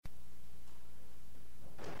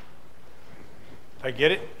I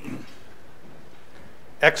get it?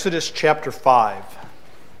 Exodus chapter 5.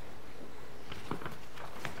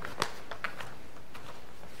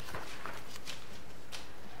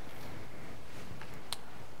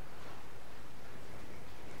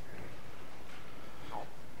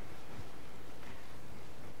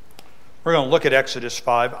 We're going to look at Exodus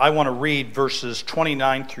 5. I want to read verses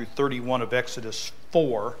 29 through 31 of Exodus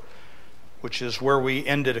 4, which is where we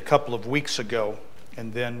ended a couple of weeks ago,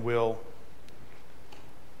 and then we'll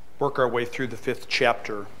work our way through the 5th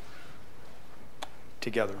chapter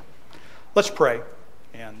together. Let's pray,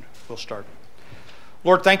 and we'll start.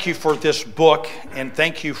 Lord, thank you for this book, and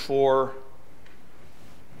thank you for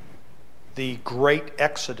the great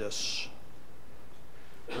Exodus,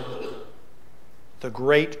 the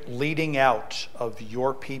great leading out of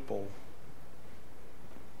your people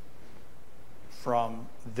from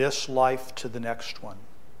this life to the next one.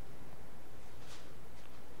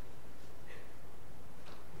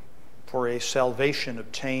 For a salvation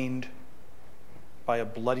obtained by a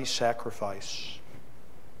bloody sacrifice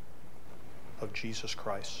of Jesus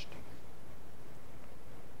Christ.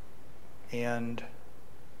 And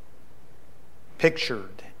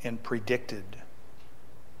pictured and predicted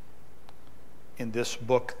in this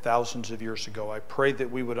book thousands of years ago. I pray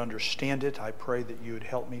that we would understand it. I pray that you would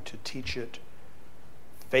help me to teach it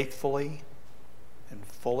faithfully and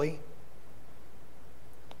fully,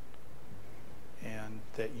 and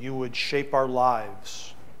that you would shape our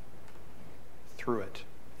lives through it.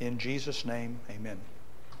 In Jesus' name, amen.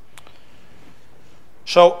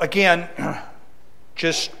 So again,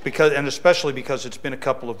 just because, and especially because it's been a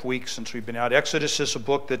couple of weeks since we've been out, Exodus is a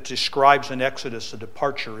book that describes an exodus, a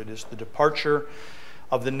departure. It is the departure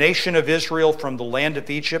of the nation of Israel from the land of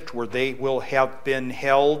Egypt, where they will have been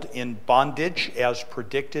held in bondage as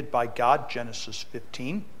predicted by God, Genesis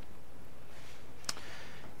 15.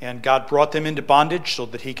 And God brought them into bondage so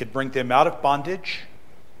that he could bring them out of bondage.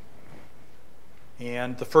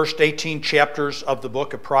 And the first 18 chapters of the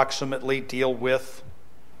book approximately deal with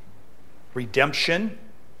redemption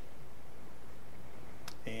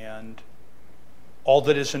and all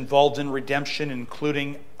that is involved in redemption,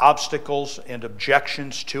 including obstacles and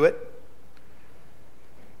objections to it.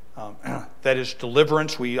 That is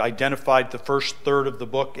deliverance. We identified the first third of the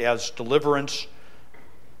book as deliverance.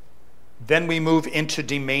 Then we move into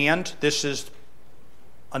demand. This is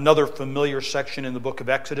another familiar section in the book of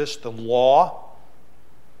Exodus, the law.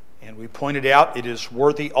 And we pointed out it is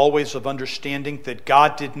worthy always of understanding that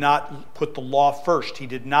God did not put the law first. He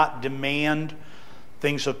did not demand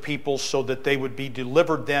things of people so that they would be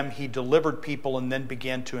delivered them. He delivered people and then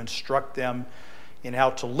began to instruct them in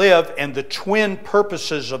how to live. And the twin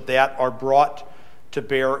purposes of that are brought to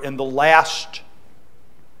bear in the last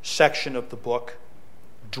section of the book,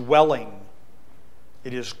 dwelling.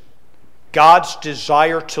 It is God's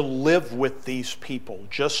desire to live with these people,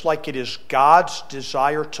 just like it is God's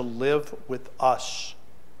desire to live with us.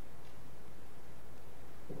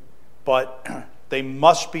 But they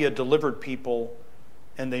must be a delivered people,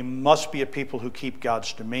 and they must be a people who keep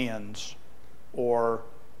God's demands, or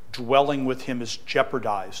dwelling with him is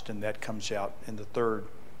jeopardized, and that comes out in the third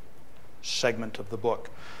segment of the book.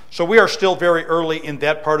 So we are still very early in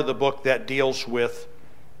that part of the book that deals with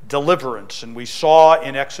deliverance. And we saw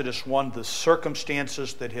in Exodus 1 the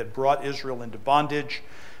circumstances that had brought Israel into bondage.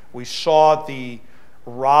 We saw the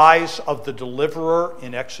rise of the deliverer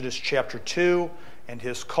in Exodus chapter 2 and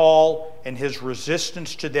his call and his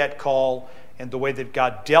resistance to that call and the way that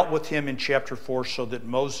God dealt with him in chapter 4 so that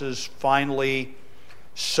Moses finally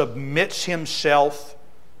submits himself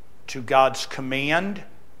to God's command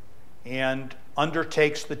and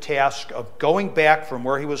undertakes the task of going back from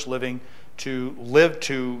where he was living to live,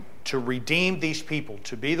 to redeem these people,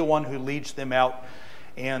 to be the one who leads them out.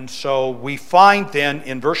 And so we find then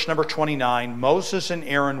in verse number 29, Moses and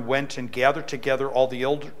Aaron went and gathered together all the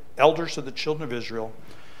elders of the children of Israel.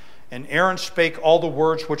 And Aaron spake all the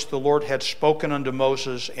words which the Lord had spoken unto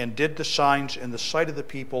Moses, and did the signs in the sight of the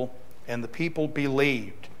people, and the people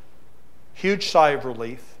believed. Huge sigh of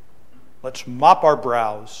relief. Let's mop our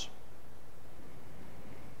brows.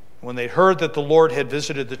 When they heard that the Lord had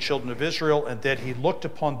visited the children of Israel and that he looked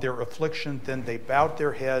upon their affliction, then they bowed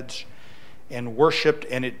their heads and worshiped,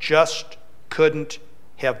 and it just couldn't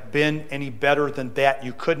have been any better than that.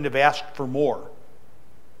 You couldn't have asked for more.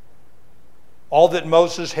 All that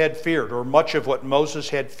Moses had feared, or much of what Moses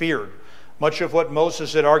had feared, much of what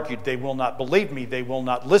Moses had argued, they will not believe me, they will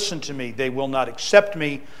not listen to me, they will not accept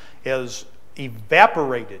me, has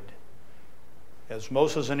evaporated as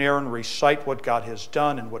Moses and Aaron recite what God has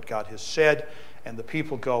done and what God has said, and the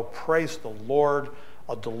people go, praise the Lord,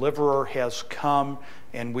 A deliverer has come,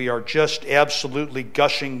 and we are just absolutely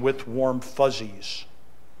gushing with warm fuzzies.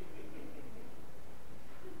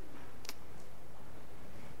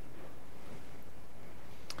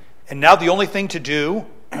 And now the only thing to do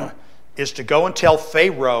is to go and tell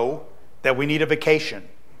Pharaoh that we need a vacation.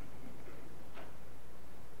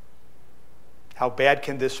 How bad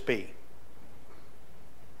can this be?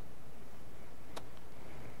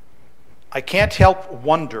 I can't help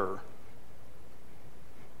wonder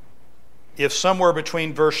if somewhere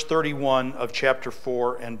between verse 31 of chapter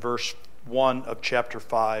 4 and verse 1 of chapter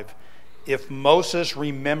 5, if Moses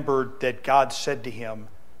remembered that God said to him,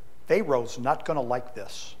 Pharaoh's not going to like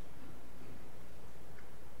this.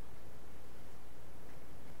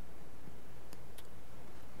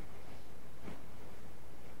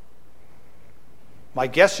 My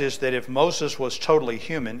guess is that if Moses was totally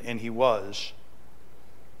human, and he was,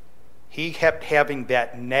 he kept having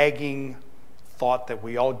that nagging thought that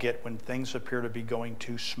we all get when things appear to be going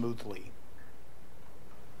too smoothly.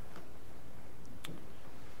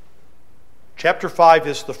 Chapter 5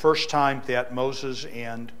 is the first time that Moses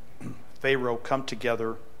and Pharaoh come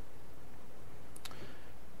together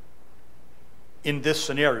in this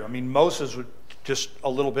scenario. I mean, Moses, just a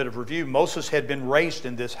little bit of review, Moses had been raised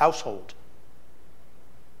in this household.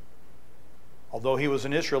 Although he was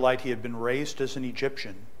an Israelite, he had been raised as an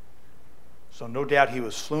Egyptian. So no doubt he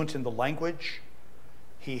was fluent in the language.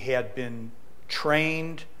 He had been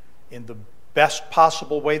trained in the best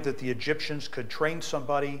possible way that the Egyptians could train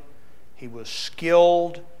somebody. He was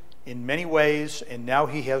skilled in many ways, and now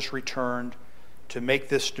he has returned to make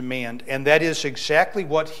this demand. And that is exactly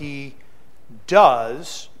what he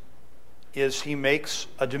does, is he makes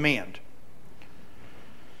a demand.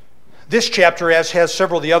 This chapter, as has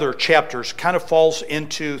several of the other chapters, kind of falls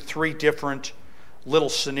into three different little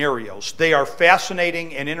scenarios. They are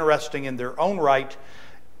fascinating and interesting in their own right,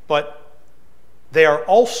 but they are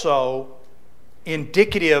also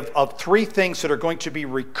indicative of three things that are going to be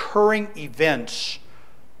recurring events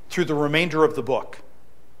through the remainder of the book.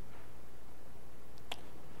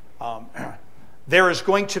 There is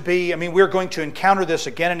going to be, we're going to encounter this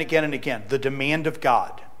again and again and again, the demand of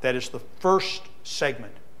God. That is the first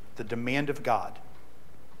segment. The demand of God.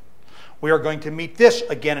 We are going to meet this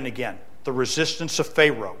again and again, the resistance of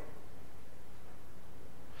Pharaoh.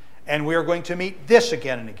 And we are going to meet this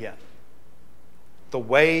again and again, the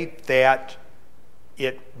way that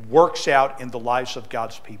it works out in the lives of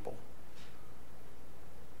God's people.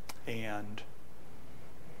 And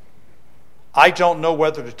I don't know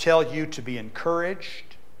whether to tell you to be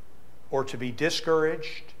encouraged or to be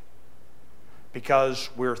discouraged, because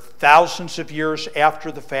we're thousands of years after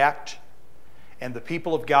the fact, and the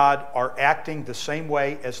people of God are acting the same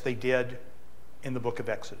way as they did in the book of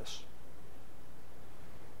Exodus.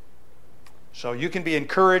 So you can be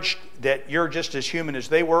encouraged that you're just as human as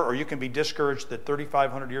they were, or you can be discouraged that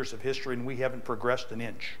 3,500 years of history and we haven't progressed an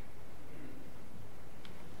inch.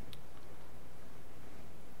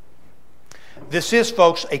 This is,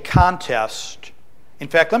 folks, a contest. In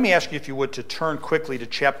fact, let me ask you, if you would, to turn quickly to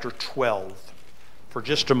chapter 12. For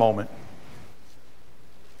just a moment.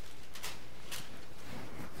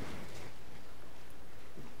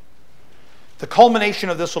 The culmination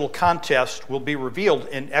of this little contest will be revealed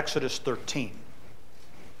in Exodus 13.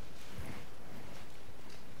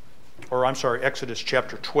 Exodus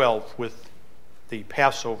chapter 12, with the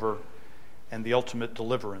Passover and the ultimate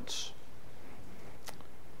deliverance.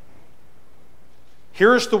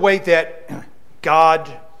 Here is the way that God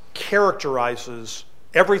characterizes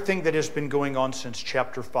everything that has been going on since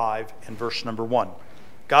chapter 5 and verse number 1.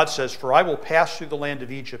 God says, "For I will pass through the land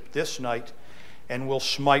of Egypt this night, and will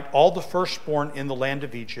smite all the firstborn in the land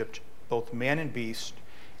of Egypt, both man and beast,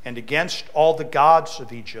 and against all the gods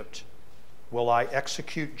of Egypt will I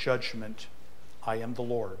execute judgment. I am the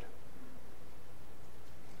Lord."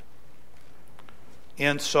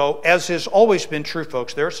 And so, as has always been true,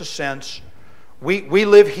 folks, there's a sense, we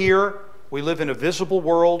live here, we live in a visible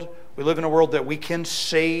world. We live in a world that we can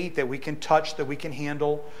see, that we can touch, that we can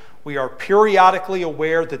handle. We are periodically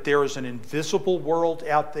aware that there is an invisible world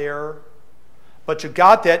out there. But to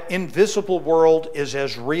God, that invisible world is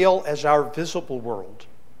as real as our visible world.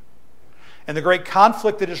 And the great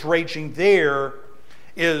conflict that is raging there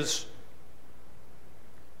is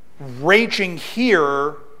raging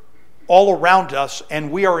here all around us, and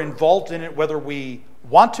we are involved in it whether we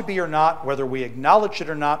want to be or not, whether we acknowledge it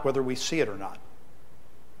or not, whether we see it or not.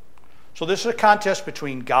 So this is a contest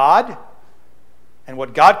between God and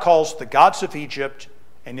what God calls the gods of Egypt,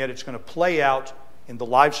 and yet it's going to play out in the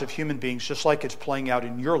lives of human beings just like it's playing out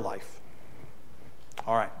in your life.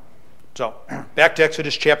 All right. So back to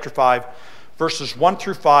Exodus chapter 5. verses 1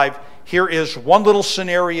 through 5. Here is one little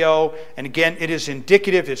scenario, and again, it is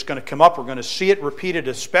indicative. It's going to come up. We're going to see it repeated,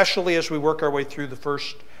 especially as we work our way through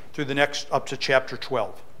the next, up to chapter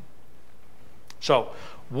 12. So,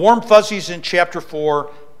 warm fuzzies in chapter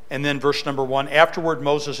 4, and then verse number 1. Afterward,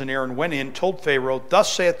 Moses and Aaron went in, told Pharaoh,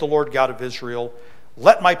 "Thus saith the Lord God of Israel,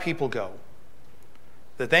 let my people go,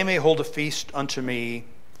 that they may hold a feast unto me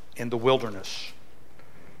in the wilderness."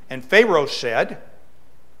 And Pharaoh said,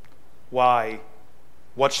 "Why,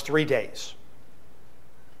 what's 3 days?"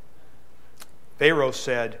 Pharaoh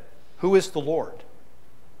said, "Who is the Lord,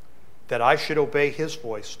 that I should obey his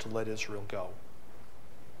voice to let Israel go?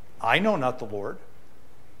 I know not the Lord,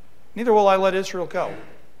 neither will I let Israel go."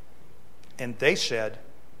 And they said,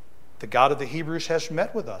 "The God of the Hebrews has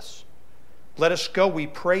met with us. Let us go, we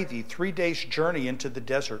pray thee, 3 days' journey into the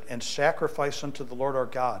desert, and sacrifice unto the Lord our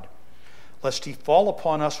God, lest he fall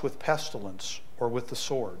upon us with pestilence or with the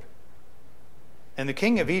sword." And the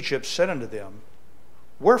king of Egypt said unto them,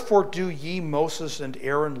 "Wherefore do ye, Moses and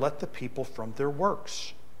Aaron, let the people from their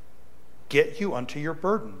works? Get you unto your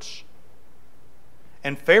burdens."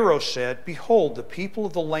 And Pharaoh said, "Behold, the people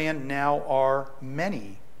of the land now are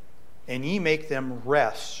many, and ye make them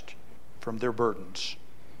rest from their burdens."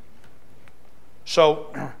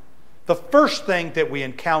 So, the first thing that we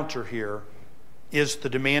encounter here is the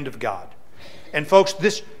demand of God. And folks,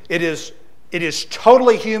 it is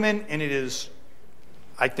totally human, and it is,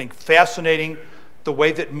 I think, fascinating the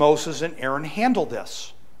way that Moses and Aaron handle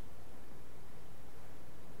this.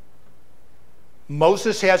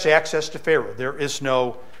 Moses has access to Pharaoh. There is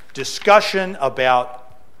no discussion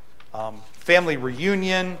about family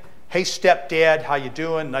reunion. "Hey, stepdad, how you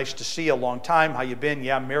doing? Nice to see you, a long time. How you been?"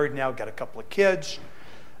 "Yeah, I'm married now, got a couple of kids."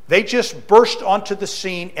 They just burst onto the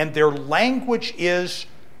scene, and their language is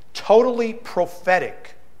totally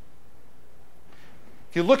prophetic.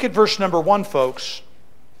 If you look at verse number 1, folks,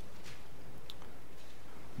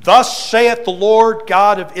 "Thus saith the Lord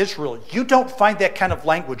God of Israel." You don't find that kind of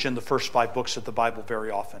language in the first 5 books of the Bible very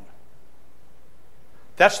often.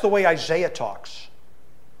 That's the way Isaiah talks.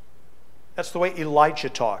 That's the way Elijah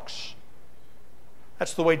talks.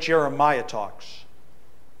 That's the way Jeremiah talks.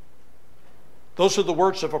 Those are the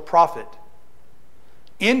words of a prophet.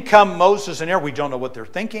 In come Moses and Aaron. We don't know what they're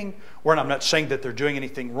thinking. I'm not saying that they're doing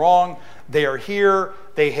anything wrong. They are here.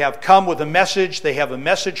 They have come with a message. They have a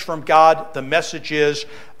message from God. The message is,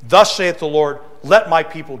 "Thus saith the Lord, let my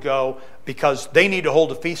people go, because they need to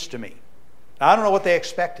hold a feast to me." Now, I don't know what they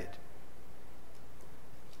expected.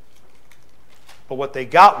 But what they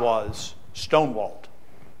got was stonewalled.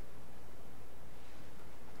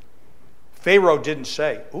 Pharaoh didn't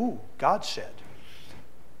say, "Ooh, God said."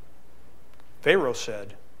 Pharaoh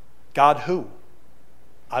said, "God who?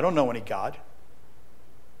 I don't know any God.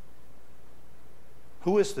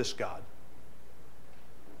 Who is this God?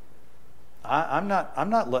 I'm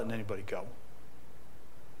not letting anybody go."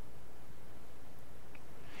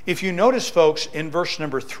 If you notice, folks, in verse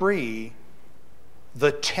number 3,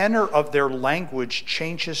 the tenor of their language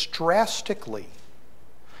changes drastically.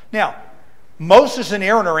 Now, Moses and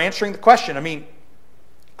Aaron are answering the question.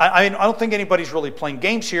 I don't think anybody's really playing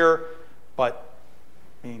games here, but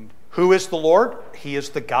who is the Lord? He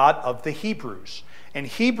is the God of the Hebrews. And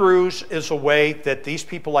Hebrews is a way that these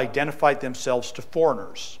people identified themselves to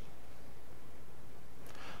foreigners.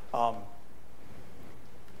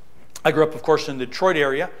 I grew up, of course, in the Detroit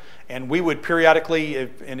area, and we would periodically,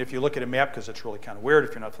 if you look at a map, because it's really kind of weird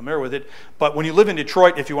if you're not familiar with it, but when you live in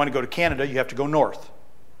Detroit, if you want to go to Canada, you have to go north.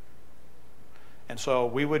 And so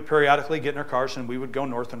we would periodically get in our cars and we would go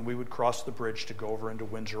north, and we would cross the bridge to go over into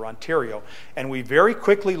Windsor, Ontario. And we very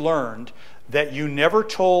quickly learned that you never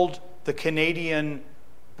told the Canadian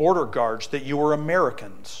border guards that you were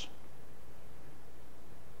Americans,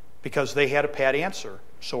 because they had a pat answer.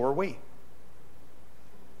 So are we.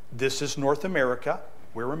 This is North America.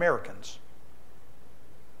 We're Americans.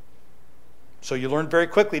 So you learn very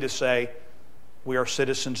quickly to say, "We are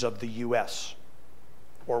citizens of the U.S."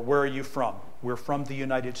 Or, "Where are you from?" "We're from the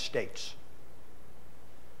United States."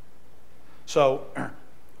 So,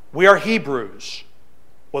 "We are Hebrews"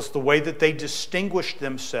 was the way that they distinguished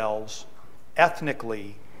themselves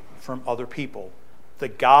ethnically from other people. "The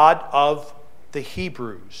God of the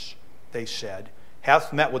Hebrews," they said,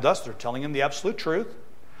 "hath met with us." They're telling him the absolute truth,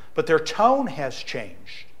 but their tone has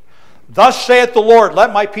changed. "Thus saith the Lord,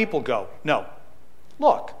 let my people go." No.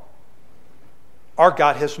 Look, our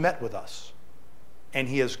God has met with us, and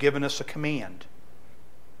he has given us a command.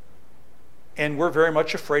 And we're very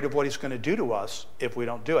much afraid of what he's going to do to us if we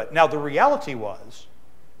don't do it. Now, the reality was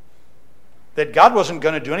that God wasn't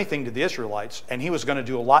going to do anything to the Israelites, and he was going to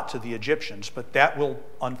do a lot to the Egyptians, but that will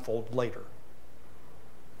unfold later.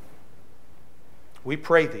 we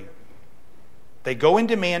pray thee. They go in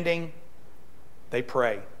demanding, they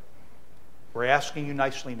pray. We're asking you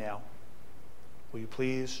nicely now. Will you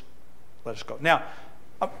please let us go? Now,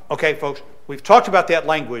 okay, folks, we've talked about that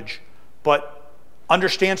language, but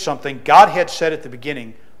understand something. God had said at the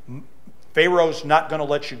beginning, Pharaoh's not going to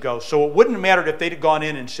let you go. So it wouldn't have mattered if they'd have gone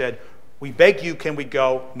in and said, we beg you, can we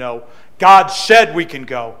go? No. God said we can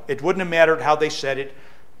go. It wouldn't have mattered how they said it.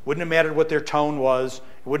 Wouldn't have mattered what their tone was.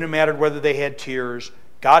 It wouldn't have mattered whether they had tears.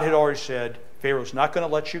 God had already said, Pharaoh's not going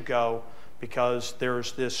to let you go because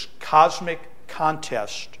there's this cosmic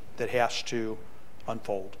contest that has to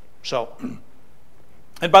unfold. So,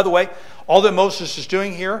 and by the way, all that Moses is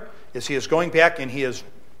doing here is he is going back and he is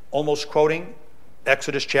almost quoting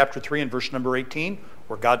Exodus chapter 3 and verse number 18,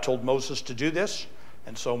 where God told Moses to do this.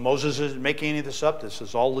 And so Moses isn't making any of this up. This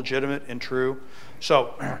is all legitimate and true.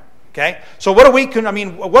 So, okay. So what do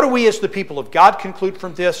we as the people of God conclude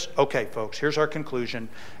from this? Okay, folks, here's our conclusion.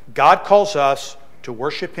 God calls us to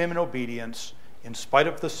worship him in obedience in spite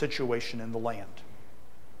of the situation in the land.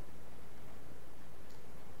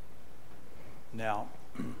 Now,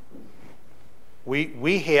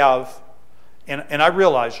 we have, and I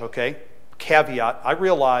realize, okay, caveat, I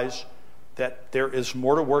realize that there is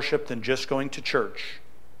more to worship than just going to church.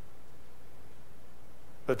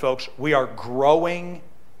 But folks, we are growing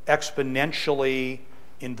exponentially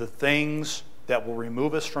in the things that will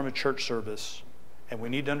remove us from a church service. And we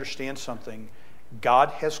need to understand something. God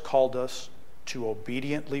has called us to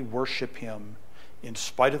obediently worship him in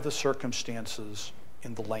spite of the circumstances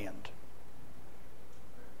in the land.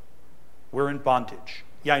 We're in bondage.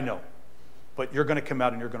 Yeah, I know. But you're going to come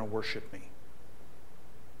out and you're going to worship me.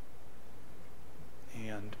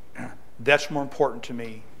 And that's more important to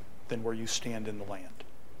me than where you stand in the land.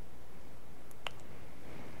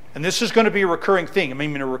 And this is going to be a recurring theme.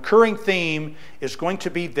 A recurring theme is going to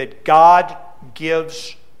be that God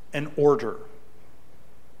gives an order.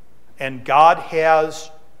 And God has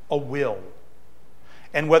a will.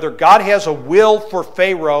 And whether God has a will for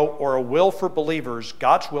Pharaoh or a will for believers,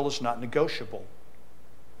 God's will is not negotiable.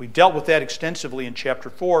 We dealt with that extensively in chapter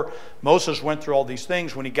 4. Moses went through all these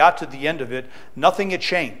things. When he got to the end of it, nothing had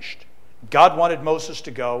changed. God wanted Moses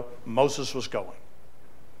to go. Moses was going.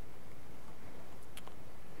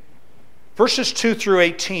 Verses 2 through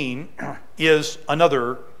 18 is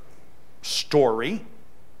another story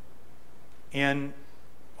and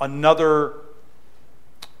another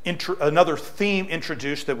theme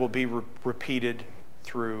introduced that will be repeated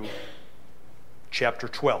through chapter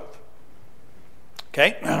 12.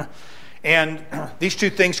 Okay? And these two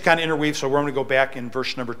things kind of interweave, so we're going to go back in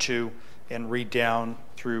verse number 2 and read down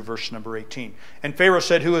through verse number 18. And Pharaoh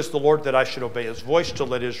said, who is the Lord that I should obey his voice to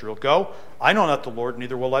let Israel go? I know not the Lord,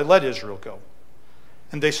 neither will I let Israel go.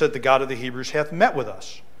 And they said, the God of the Hebrews hath met with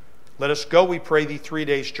us. Let us go, we pray thee, 3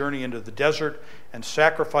 days' journey into the desert, and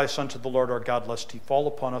sacrifice unto the Lord our God, lest he fall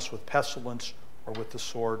upon us with pestilence or with the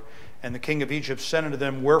sword. And the king of Egypt said unto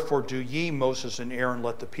them, wherefore do ye, Moses and Aaron,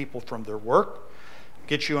 let the people from their work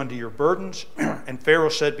get you unto your burdens? And Pharaoh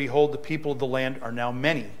said, behold, the people of the land are now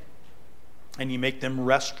many, and ye make them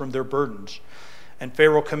rest from their burdens. And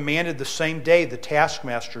Pharaoh commanded the same day the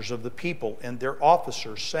taskmasters of the people and their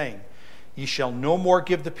officers, saying, ye shall no more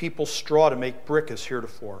give the people straw to make brick as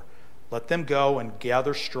heretofore. Let them go and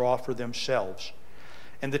gather straw for themselves.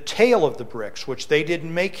 And the tale of the bricks, which they did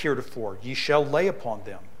make heretofore, ye shall lay upon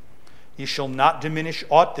them. Ye shall not diminish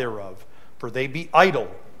aught thereof, for they be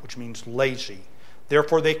idle, which means lazy.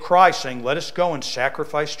 Therefore they cry, saying, let us go and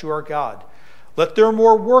sacrifice to our God. Let there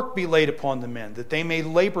more work be laid upon the men, that they may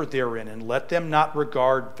labor therein, and let them not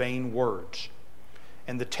regard vain words.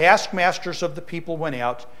 And the taskmasters of the people went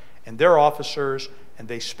out, and their officers, and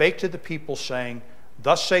they spake to the people, saying,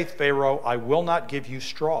 thus saith Pharaoh, I will not give you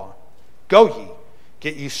straw. Go ye,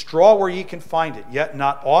 get ye straw where ye can find it, yet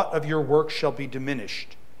not aught of your work shall be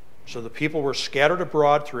diminished. So the people were scattered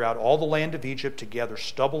abroad throughout all the land of Egypt to gather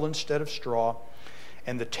stubble instead of straw.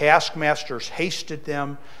 And the taskmasters hasted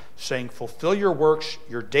them, saying, fulfill your works,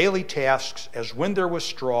 your daily tasks, as when there was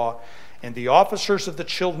straw. And the officers of the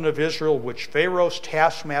children of Israel, which Pharaoh's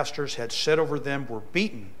taskmasters had set over them, were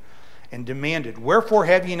beaten and demanded, wherefore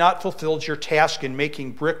have ye not fulfilled your task in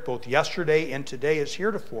making brick both yesterday and today as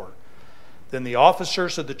heretofore? Then the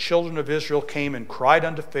officers of the children of Israel came and cried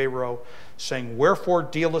unto Pharaoh, saying, wherefore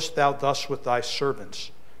dealest thou thus with thy servants?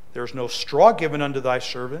 There is no straw given unto thy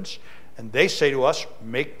servants. And they say to us,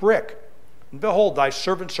 make brick. And behold, thy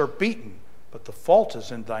servants are beaten, but the fault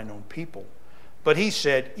is in thine own people. But he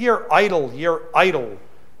said, ye are idle, ye are idle.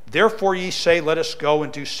 Therefore ye say, let us go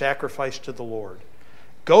and do sacrifice to the Lord.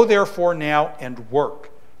 Go therefore now and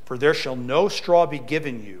work, for there shall no straw be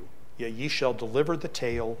given you. yet ye shall deliver the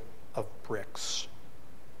tale of bricks.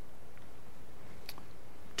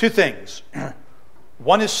 Two things.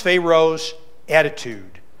 One is Pharaoh's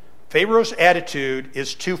attitude. Pharaoh's attitude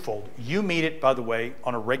is twofold. You meet it, by the way,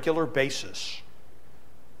 on a regular basis.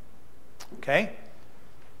 Okay?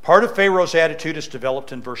 Part of Pharaoh's attitude is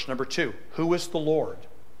developed in verse number 2. Who is the Lord?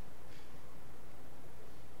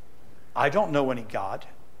 I don't know any God.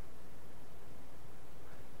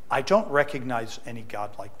 I don't recognize any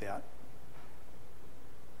God like that.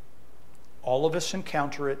 All of us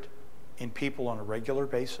encounter it in people on a regular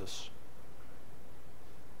basis.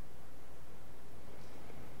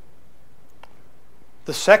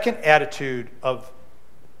 The second attitude of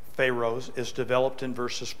Pharaoh's is developed in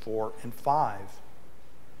verses 4 and 5.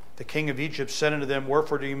 The king of Egypt said unto them,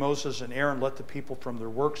 Wherefore do ye, Moses and Aaron, let the people from their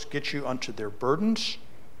works get you unto their burdens?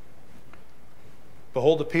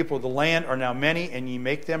 Behold, the people of the land are now many, and ye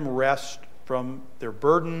make them rest from their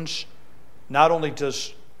burdens. Not only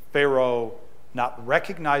does Pharaoh not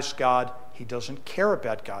recognize God, he doesn't care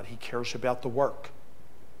about God. He cares about the work.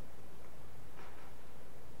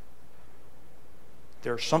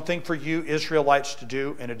 There's something for you Israelites to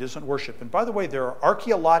do, and it isn't worship. And by the way, there are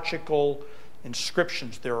archaeological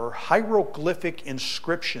inscriptions. There are hieroglyphic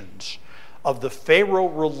inscriptions of the Pharaoh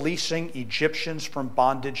releasing Egyptians from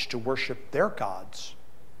bondage to worship their gods.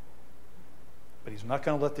 But he's not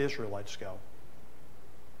going to let the Israelites go.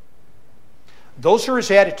 Those are his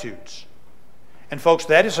attitudes. And folks,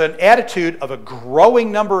 that is an attitude of a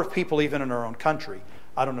growing number of people even in our own country.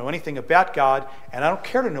 I don't know anything about God, and I don't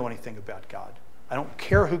care to know anything about God. I don't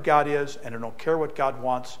care who God is, and I don't care what God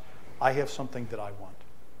wants. I have something that I want.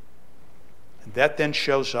 And that then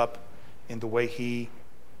shows up in the way he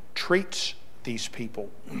treats these people.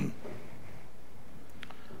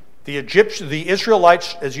 The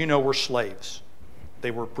Israelites, as you know, were slaves.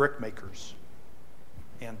 They were brick makers.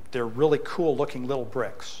 And they're really cool looking little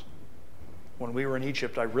bricks. When we were in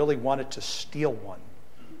Egypt, I really wanted to steal one.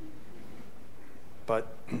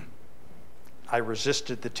 But I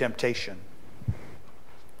resisted the temptation.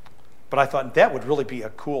 But I thought that would really be a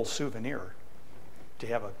cool souvenir, to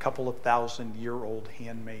have a couple of 1,000-year-old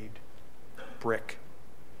handmade brick.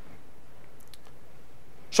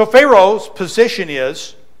 So Pharaoh's position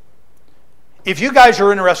is, if you guys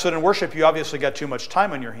are interested in worship, you obviously got too much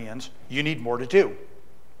time on your hands. You need more to do.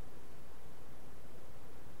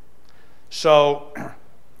 So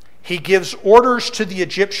he gives orders to the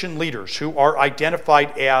Egyptian leaders, who are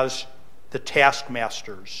identified as the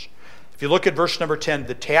taskmasters. If you look at verse number 10,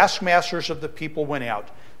 the taskmasters of the people went out.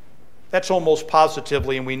 That's almost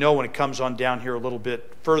positively, and we know when it comes on down here a little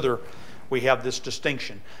bit further, we have this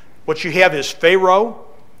distinction. What you have is Pharaoh,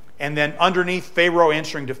 and then underneath Pharaoh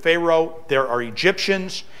answering to Pharaoh, there are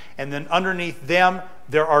Egyptians, and then underneath them,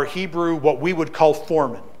 there are Hebrew, what we would call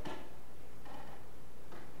foremen.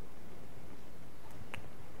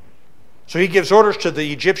 So he gives orders to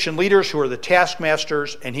the Egyptian leaders, who are the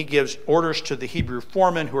taskmasters, and he gives orders to the Hebrew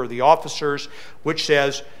foremen, who are the officers, which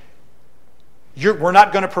says, we're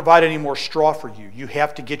not going to provide any more straw for you. You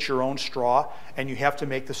have to get your own straw, and you have to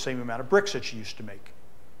make the same amount of bricks that you used to make.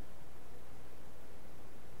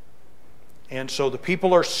 And so the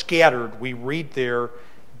people are scattered. We read there,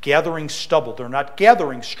 gathering stubble. They're not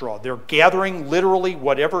gathering straw. They're gathering literally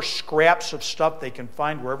whatever scraps of stuff they can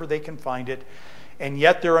find, wherever they can find it. And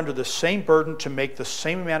yet they're under the same burden to make the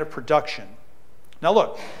same amount of production. Now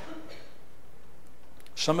look,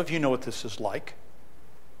 some of you know what this is like.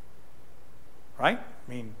 Right?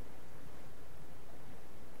 I mean,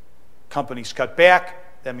 companies cut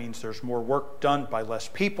back. That means there's more work done by less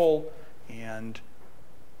people. And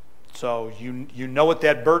so you know what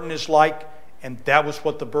that burden is like. And that was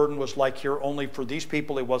what the burden was like here. Only for these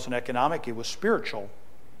people, it wasn't economic. It was spiritual.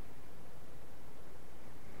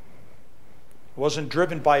 It wasn't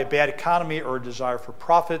driven by a bad economy or a desire for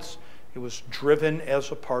profits. It was driven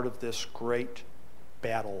as a part of this great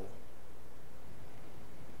battle.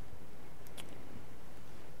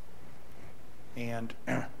 And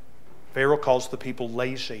Pharaoh calls the people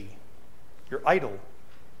lazy. You're idle.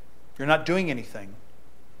 You're not doing anything.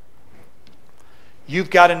 You've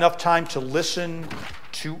got enough time to listen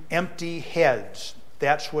to empty heads.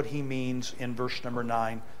 That's what he means in verse number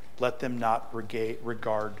 9. Let them not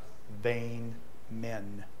regard vain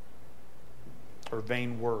men or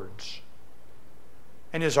vain words.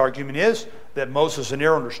 And his argument is that Moses and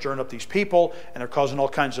Aaron are stirring up these people, and they're causing all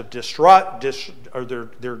kinds of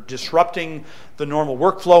they're disrupting the normal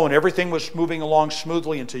workflow, and everything was moving along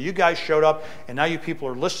smoothly until you guys showed up, and now you people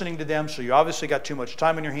are listening to them, so you obviously got too much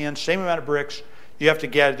time on your hands, same amount of bricks, you have to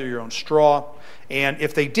gather your own straw, and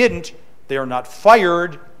if they didn't, they are not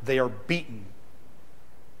fired, they are beaten.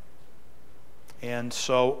 And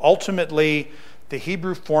so ultimately, the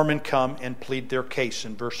Hebrew foremen come and plead their case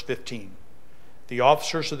in verse 15. The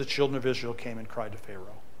officers of the children of Israel came and cried to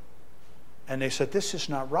Pharaoh. And they said, this is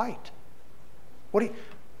not right. What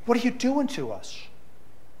are you doing to us?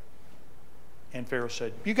 And Pharaoh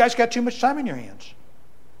said, you guys got too much time in your hands.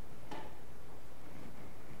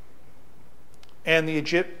 And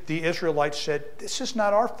the Israelites said, this is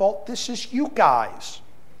not our fault. This is you guys.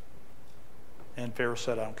 And Pharaoh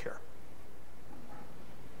said, I don't care.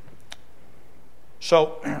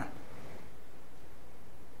 So,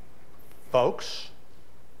 folks,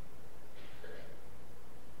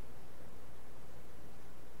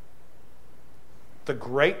 the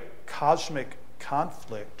great cosmic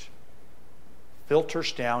conflict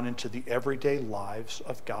filters down into the everyday lives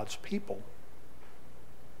of God's people.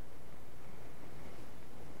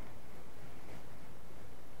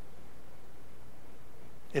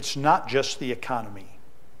 It's not just the economy.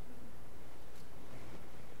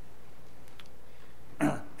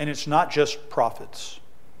 And it's not just profits.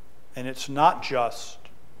 And it's not just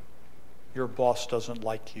your boss doesn't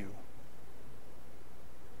like you.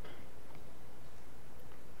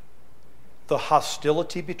 The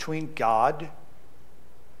hostility between God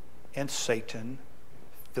and Satan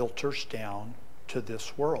filters down to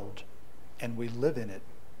this world, and we live in it.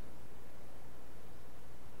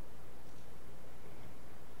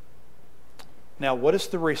 Now, what is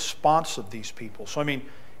the response of these people? So,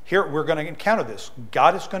 here we're going to encounter this.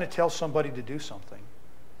 God is going to tell somebody to do something.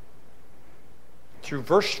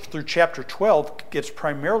 Through chapter 12, it's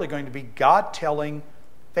primarily going to be God telling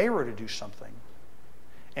Pharaoh to do something.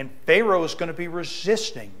 And Pharaoh is going to be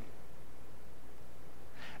resisting.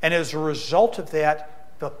 And as a result of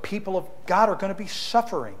that, the people of God are going to be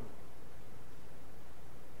suffering.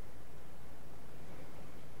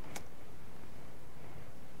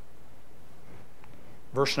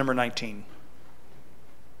 Verse number 19.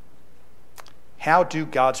 How do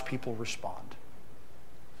God's people respond?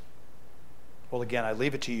 Well, again, I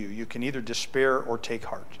leave it to you. You can either despair or take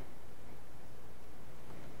heart.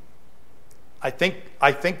 I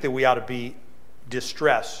think that we ought to be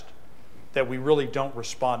distressed that we really don't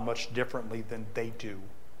respond much differently than they do.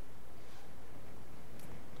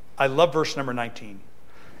 I love verse number 19.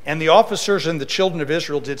 And the officers and the children of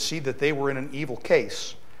Israel did see that they were in an evil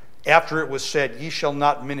case, after it was said, ye shall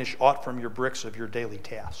not minish aught from your bricks of your daily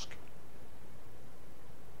task.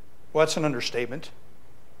 Well, that's an understatement.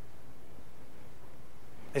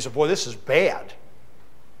 They said, boy, this is bad.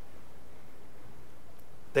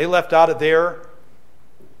 They left out of there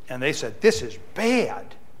and they said, this is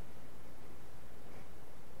bad.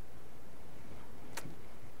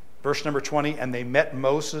 Verse number 20, and they met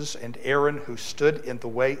Moses and Aaron who stood in the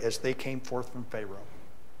way as they came forth from Pharaoh.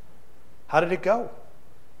 How did it go?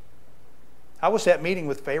 How was that meeting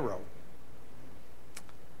with Pharaoh?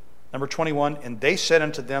 Number 21, and they said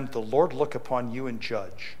unto them, the Lord look upon you and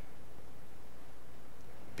judge,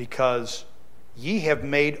 because ye have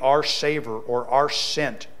made our savor or our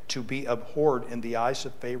scent to be abhorred in the eyes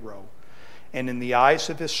of Pharaoh and in the eyes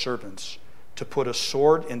of his servants, to put a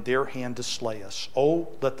sword in their hand to slay us. Oh,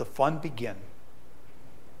 let the fun begin.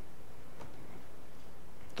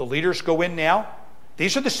 The leaders go in now.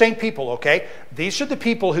 These are the same people, okay? These are the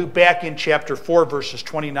people who back in chapter 4, verses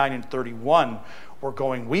 29 and 31 were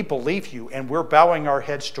going, we believe you, and we're bowing our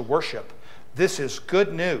heads to worship. This is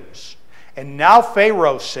good news. And now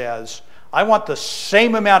Pharaoh says, I want the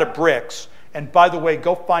same amount of bricks, and by the way,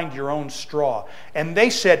 go find your own straw. And they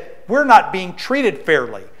said, we're not being treated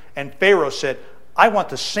fairly. And Pharaoh said, I want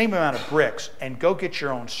the same amount of bricks, and go get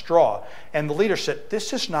your own straw. And the leader said,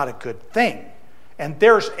 this is not a good thing. And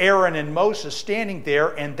there's Aaron and Moses standing there,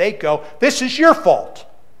 and they go, this is your fault.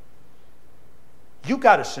 You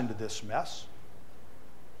got us into this mess.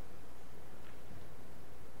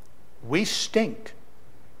 We stink.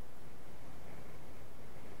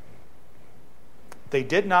 They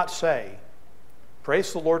did not say,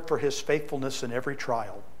 praise the Lord for his faithfulness in every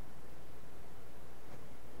trial.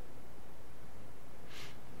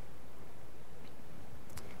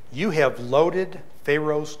 You have loaded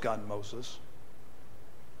Pharaoh's gun, Moses.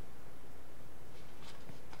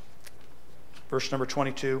 Verse number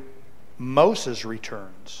 22, Moses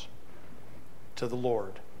returns to the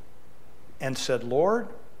Lord and said, Lord,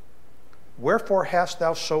 wherefore hast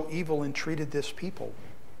thou so evil entreated this people?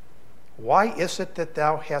 Why is it that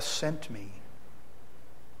thou hast sent me?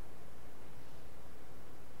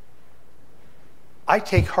 I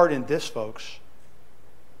take heart in this, folks.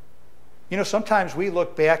 You know, sometimes we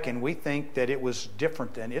look back and we think that it was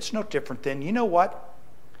different then. It's no different then. You know what?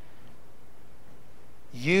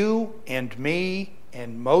 You and me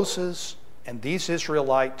and Moses and these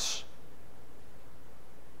Israelites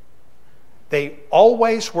They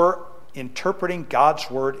always were interpreting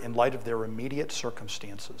God's word in light of their immediate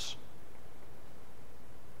circumstances.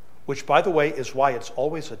 Which, by the way, is why it's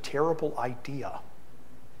always a terrible idea.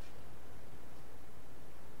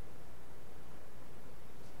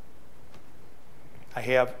 I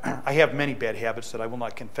have many bad habits that I will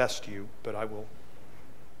not confess to you, but I will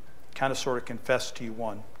kind of sort of confess to you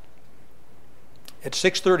one. At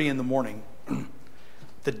 6:30 in the morning,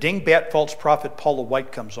 the dingbat false prophet Paula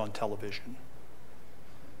White comes on television.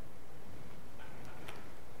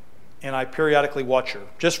 And I periodically watch her,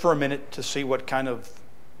 just for a minute, to see what kind of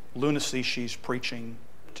lunacy she's preaching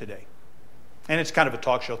today. And it's kind of a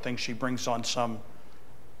talk show thing. She brings on some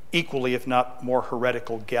equally, if not more,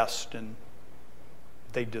 heretical guest, and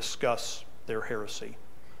they discuss their heresy.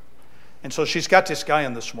 And so she's got this guy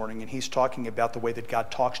on this morning, and he's talking about the way that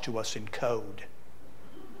God talks to us in code.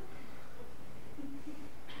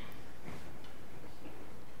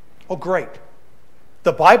 Oh, great.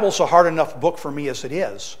 The Bible's a hard enough book for me as it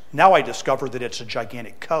is. Now I discover that it's a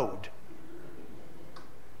gigantic code.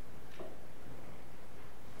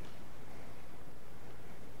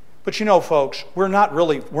 But you know, folks, we're not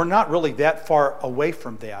really that far away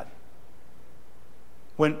from that.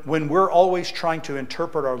 When we're always trying to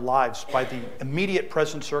interpret our lives by the immediate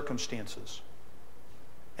present circumstances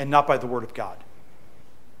and not by the Word of God.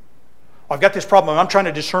 I've got this problem. I'm trying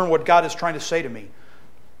to discern what God is trying to say to me.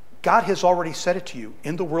 God has already said it to you.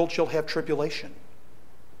 In the world you'll have tribulation.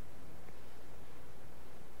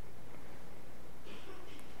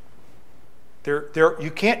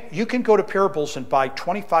 You can go to Parables and buy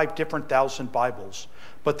 25 different thousand Bibles,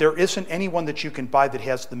 but there isn't anyone that you can buy that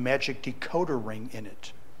has the magic decoder ring in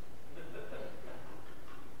it.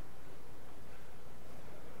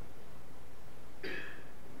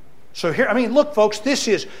 So here, I mean, look, folks, this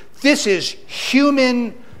is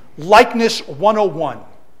human likeness 101.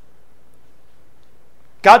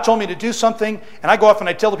 God told me to do something, and I go off and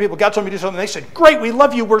I tell the people, God told me to do something. They said, great, we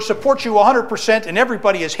love you, we support you 100%, and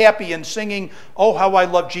everybody is happy and singing, oh, how I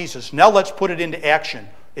love Jesus. Now let's put it into action.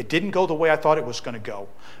 It didn't go the way I thought it was going to go.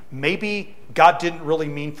 Maybe God didn't really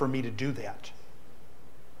mean for me to do that.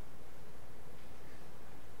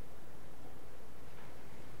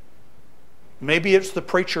 Maybe it's the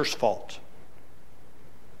preacher's fault.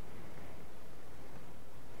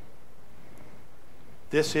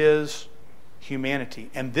 This is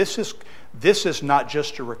humanity. And this is not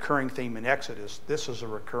just a recurring theme in Exodus. This is a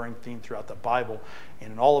recurring theme throughout the Bible.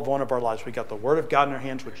 And in all of one of our lives, we got the Word of God in our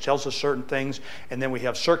hands, which tells us certain things, and then we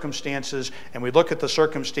have circumstances, and we look at the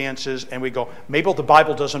circumstances, and we go, maybe the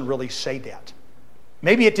Bible doesn't really say that.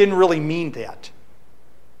 Maybe it didn't really mean that.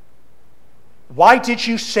 Why did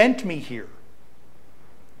you send me here?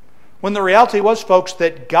 When the reality was, folks,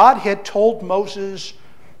 that God had told Moses,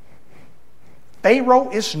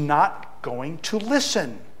 Pharaoh is not going to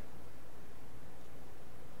listen.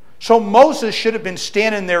 So Moses should have been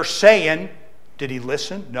standing there saying, did he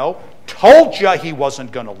listen? No. Told you he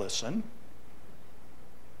wasn't going to listen.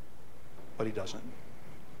 But he doesn't.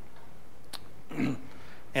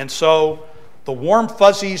 And so the warm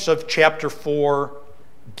fuzzies of chapter 4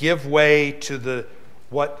 give way to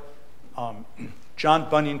what John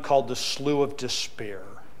Bunyan called the slough of despair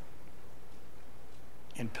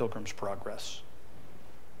in Pilgrim's Progress.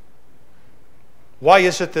 Why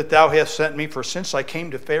is it that thou hast sent me? For since I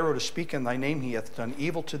came to Pharaoh to speak in thy name, he hath done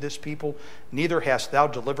evil to this people. Neither hast thou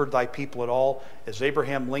delivered thy people at all. As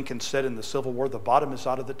Abraham Lincoln said in the Civil War, the bottom is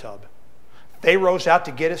out of the tub. Pharaoh's out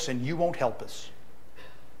to get us, and you won't help us.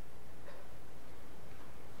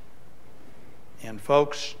 And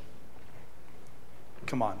folks,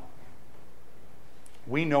 come on.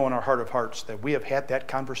 We know in our heart of hearts that we have had that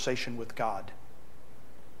conversation with God.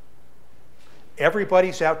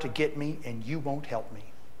 Everybody's out to get me, and you won't help me.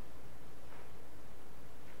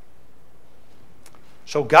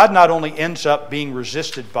 So God not only ends up being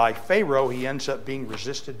resisted by Pharaoh, he ends up being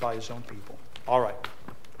resisted by his own people. All right,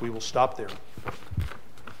 we will stop there.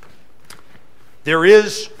 There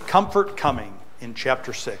is comfort coming in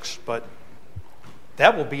chapter 6, but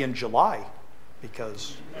that will be in July,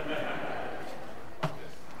 because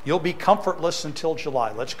you'll be comfortless until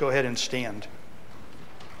July. Let's go ahead and stand.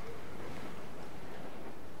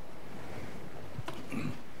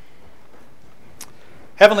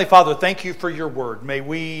 Heavenly Father, thank you for your word. May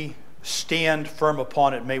we stand firm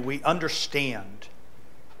upon it. May we understand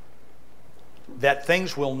that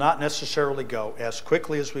things will not necessarily go as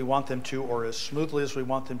quickly as we want them to or as smoothly as we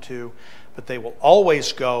want them to, but they will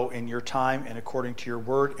always go in your time and according to your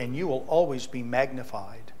word, and you will always be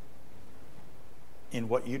magnified in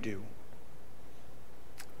what you do.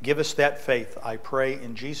 Give us that faith, I pray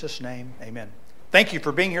in Jesus' name. Amen. Thank you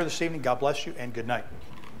for being here this evening. God bless you, and good night.